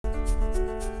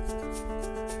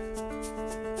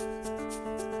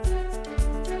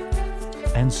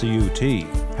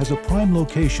NCUT has a prime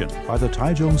location by the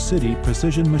Taichung City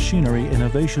Precision Machinery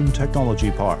Innovation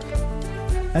Technology Park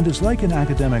and is like an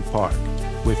academic park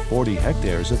with 40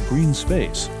 hectares of green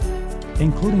space,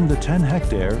 including the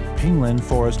 10-hectare Pinglin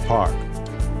Forest Park.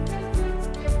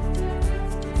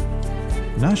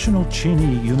 National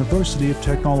Chinyi University of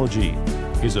Technology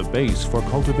is a base for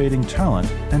cultivating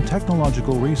talent and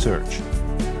technological research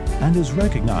and is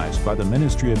recognized by the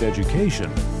Ministry of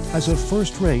Education as a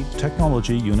first-rate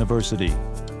technology university.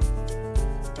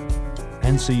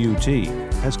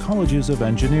 NCUT has colleges of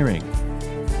engineering,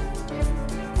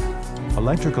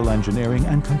 electrical engineering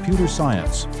and computer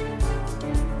science,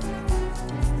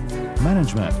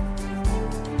 management,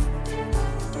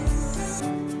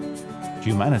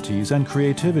 humanities and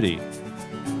creativity,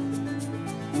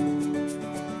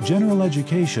 general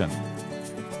education,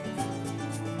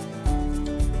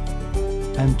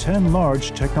 and 10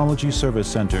 large technology service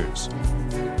centers.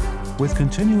 With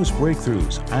continuous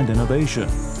breakthroughs and innovation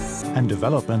and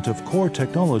development of core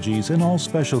technologies in all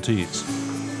specialties,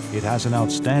 it has an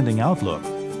outstanding outlook,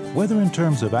 whether in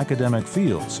terms of academic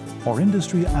fields or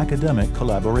industry-academic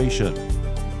collaboration.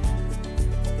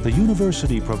 The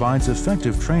university provides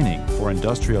effective training for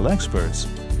industrial experts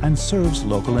and serves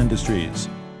local industries.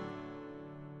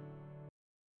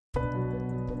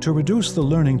 To reduce the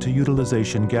learning to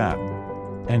utilization gap,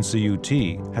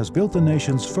 NCUT has built the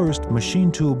nation's first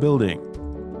machine tool building,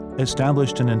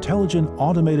 established an intelligent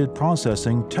automated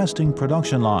processing testing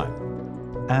production line,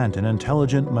 and an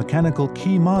intelligent mechanical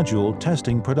key module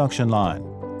testing production line.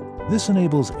 This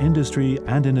enables industry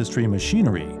and industry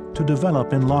machinery to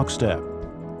develop in lockstep,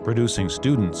 producing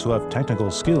students who have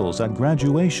technical skills at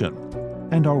graduation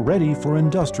and are ready for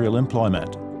industrial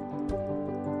employment.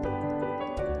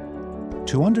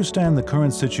 To understand the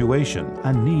current situation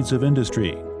and needs of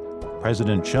industry,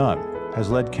 President Chun has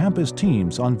led campus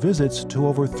teams on visits to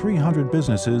over 300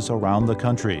 businesses around the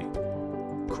country,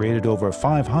 created over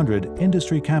 500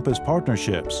 industry campus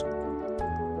partnerships,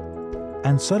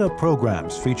 and set up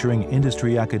programs featuring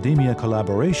industry-academia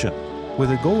collaboration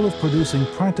with a goal of producing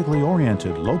practically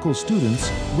oriented local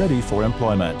students ready for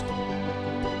employment.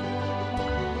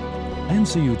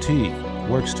 NCUT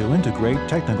works to integrate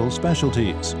technical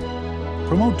specialties,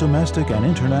 promote domestic and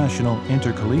international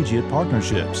intercollegiate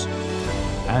partnerships,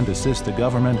 and assist the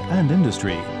government and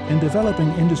industry in developing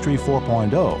Industry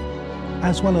 4.0,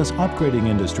 as well as upgrading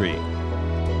industry,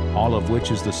 all of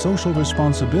which is the social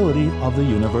responsibility of the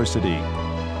university.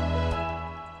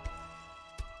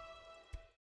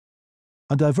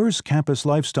 A diverse campus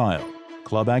lifestyle,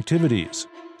 club activities,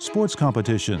 sports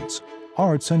competitions,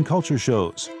 arts and culture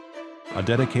shows, a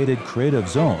dedicated creative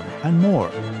zone, and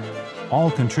more all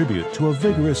contribute to a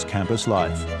vigorous campus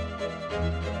life.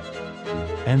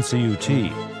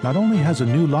 NCUT not only has a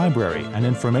new library and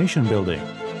information building,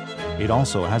 it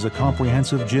also has a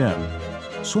comprehensive gym,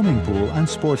 swimming pool and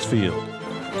sports field,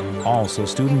 all so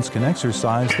students can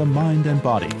exercise the mind and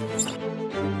body.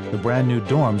 The brand new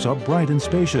dorms are bright and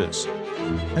spacious,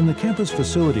 and the campus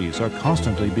facilities are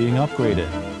constantly being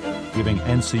upgraded, giving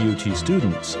NCUT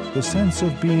students the sense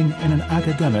of being in an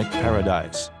academic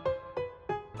paradise.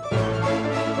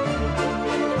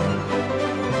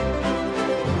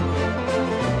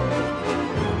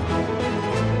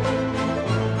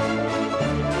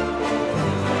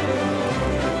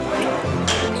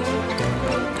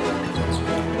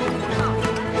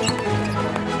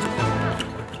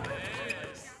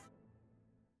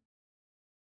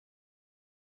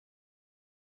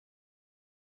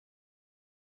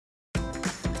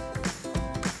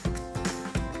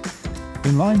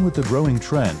 In line with the growing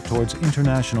trend towards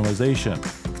internationalization,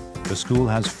 the school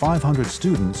has 500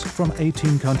 students from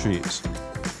 18 countries.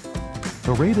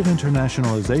 The rate of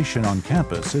internationalization on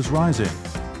campus is rising,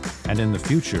 and in the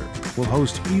future will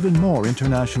host even more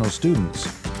international students,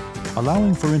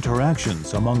 allowing for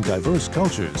interactions among diverse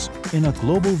cultures in a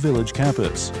global village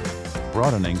campus,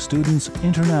 broadening students'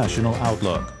 international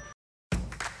outlook.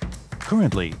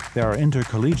 Currently, there are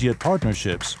intercollegiate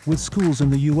partnerships with schools in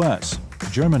the US,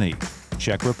 Germany,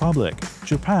 Czech Republic,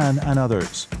 Japan, and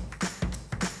others.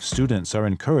 Students are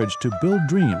encouraged to build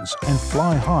dreams and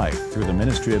fly high through the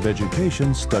Ministry of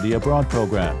Education study abroad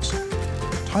programs,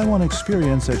 Taiwan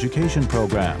Experience Education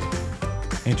Program,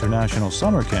 international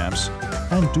summer camps,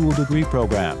 and dual degree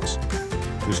programs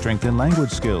to strengthen language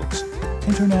skills,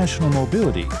 international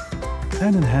mobility,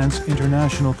 and enhance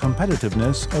international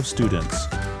competitiveness of students.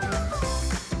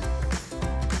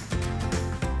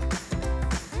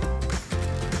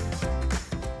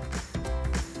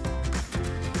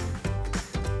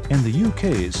 In the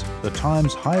UK's The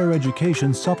Times Higher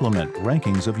Education Supplement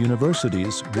rankings of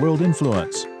universities' world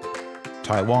influence,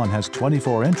 Taiwan has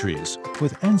 24 entries,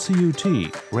 with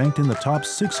NCUT ranked in the top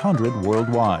 600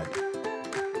 worldwide.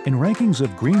 In rankings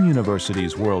of green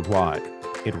universities worldwide,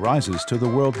 it rises to the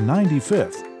world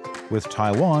 95th, with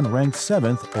Taiwan ranked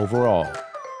 7th overall.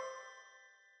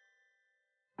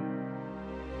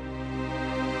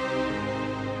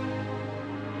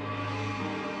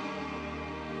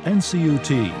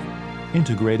 NCUT,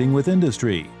 integrating with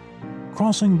industry,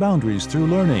 crossing boundaries through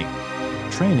learning,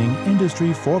 training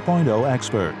Industry 4.0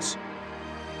 experts.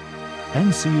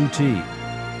 NCUT,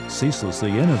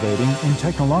 ceaselessly innovating in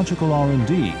technological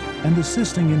R&D and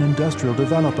assisting in industrial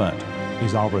development,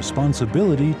 is our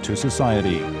responsibility to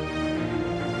society.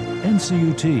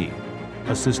 NCUT,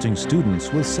 assisting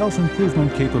students with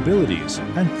self-improvement capabilities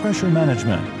and pressure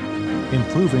management,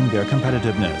 improving their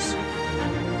competitiveness.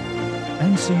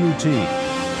 NCUT,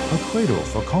 a cradle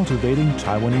for cultivating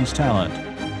Taiwanese talent.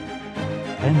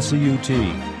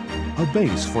 NCUT, a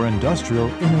base for industrial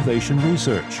innovation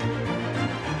research.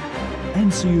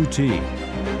 NCUT,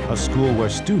 a school where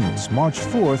students march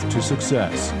forth to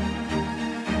success.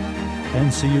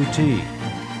 NCUT,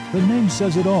 the name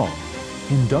says it all,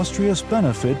 industrious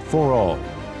benefit for all.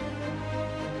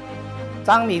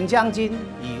 张明将军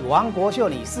与王国秀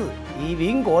女士于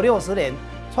民国60年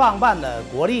创办了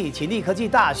国立勤力科技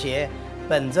大学，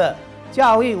本着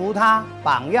教育无他，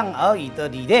榜样而已的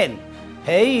理念，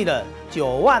培育了9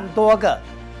万多个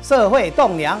社会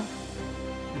栋梁。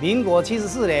民国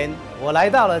74年，我来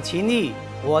到了勤力，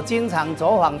我经常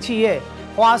走访企业，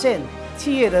发现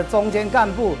企业的中间干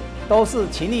部都是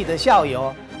勤力的校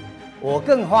友。我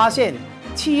更发现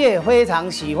企业非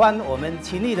常喜欢我们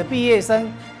勤力的毕业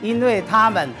生，因为他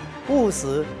们务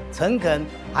实、诚恳，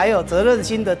还有责任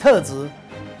心的特质。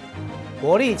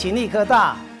国立勤力科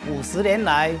大50年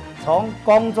来，从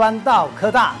工专到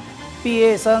科大，毕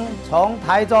业生从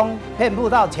台中遍布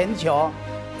到全球，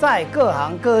在各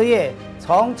行各业，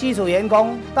从基础员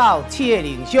工到企业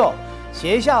领袖，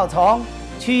学校从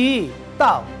区域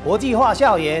到国际化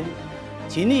校园，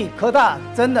勤力科大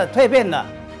真的蜕变了。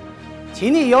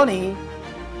勤力有你，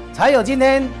才有今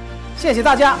天。谢谢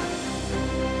大家。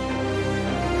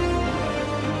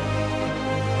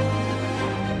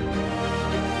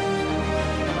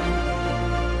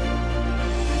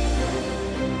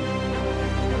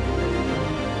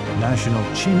National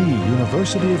Chinyi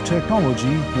University of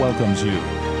Technology welcomes you.